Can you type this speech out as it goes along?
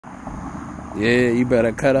Yeah, you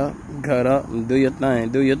better cut up, and do your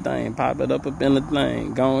thing, pop it up in the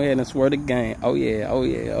thing. Go ahead and swear the game. Oh yeah, oh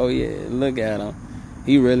yeah, oh yeah. Look at him.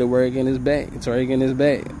 He really working his back, twerking his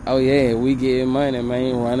back. Oh yeah, we getting money,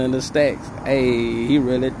 man, running the stacks. Hey, he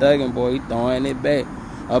really thugging, boy, he throwing it back.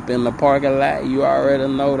 Up in the parking lot, you already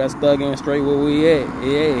know that's thugging straight where we at.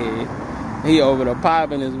 Yeah, he over the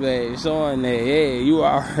popping his back, showing that. Yeah, you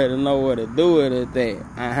already know what to do with it.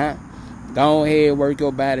 That. Go ahead, work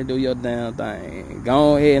your body, do your damn thing.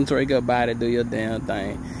 Go ahead and twerk your body, do your damn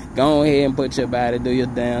thing. Go ahead and put your body, do your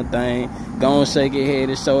damn thing. Go and shake your head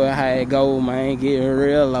and show it how it go, man. Get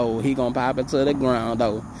real low. He gonna pop it to the ground,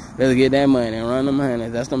 though. Let's get that money, run them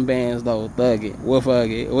hundreds. That's them bands, though. Thug it, we'll fuck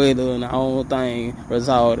it. We doing the whole thing,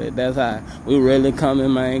 result it. That's how we really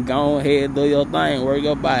coming, man. Go ahead, do your thing, work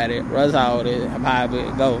your body, result it, pop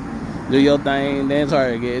it, go. Do your thing, then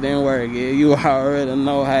twerk it, then work it. You already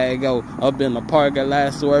know how it go. Up in the parking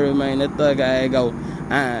lot, swerving, man, that thug how it go.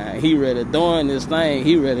 He really doing this thing.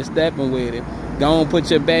 He really stepping with it. Go on,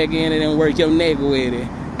 put your back in it and work your neck with it.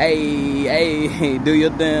 Hey, do your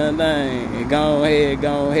damn thing. Go ahead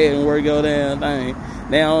and work your damn thing.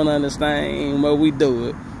 They don't understand, but we do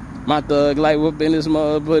it. My thug like whipping this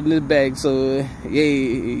mother, putting his back to it.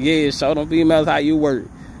 Yeah, show them females how you work.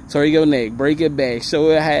 Twerk your neck, break it back, show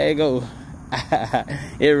it how it go.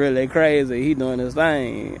 It really crazy. He doing his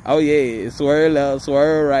thing. Oh yeah, swerve left,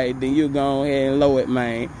 swerve right. Then you go ahead and low it,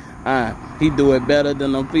 man. He do it better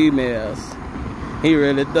than them females. He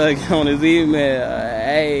really thugging on his email.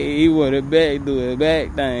 Hey, he with it back, do his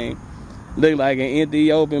back thing. Look like an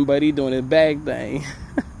Ethiopian, but he doing his back thing.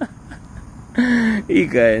 He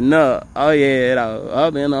cutting up. Oh yeah, though.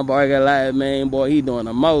 Up in the parking lot, man, boy, he doing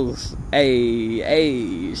the most.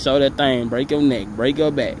 Hey, show that thing, break your neck, break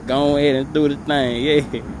your back. Go ahead and do the thing, yeah.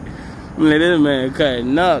 Look at this man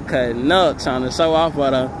cutting up, trying to show off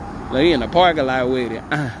for the. Look, he in the parking lot with it.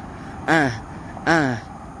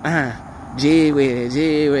 Jig with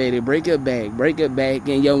it, break your back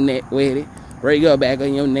in your neck with it. Break your back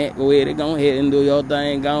on your neck with it. Go ahead and do your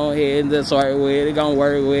thing. Go ahead and just work with it. Go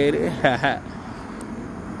work with it.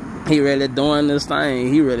 He really doing this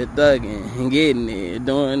thing. He really thugging and getting it.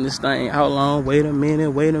 Doing this thing. Hold on. Wait a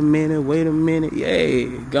minute. Yeah.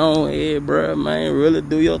 Go ahead, bro. Man, really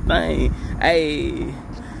do your thing. Hey.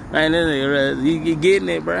 Man, you getting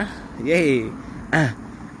it, bro. Yeah.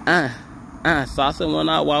 Saucing when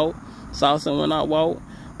I walk.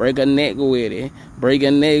 Break a neck with it.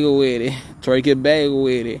 Twerk it back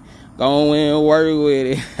with it. Go in and work with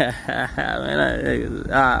it.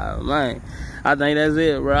 Man. I think that's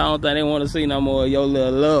it, bro. I don't think they want to see no more of your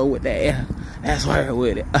little love with that. That's work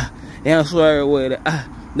with it. Then swerve with it.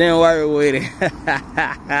 Then work with it.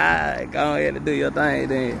 Go ahead and do your thing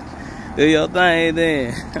then.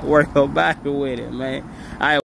 Work your body with it, man.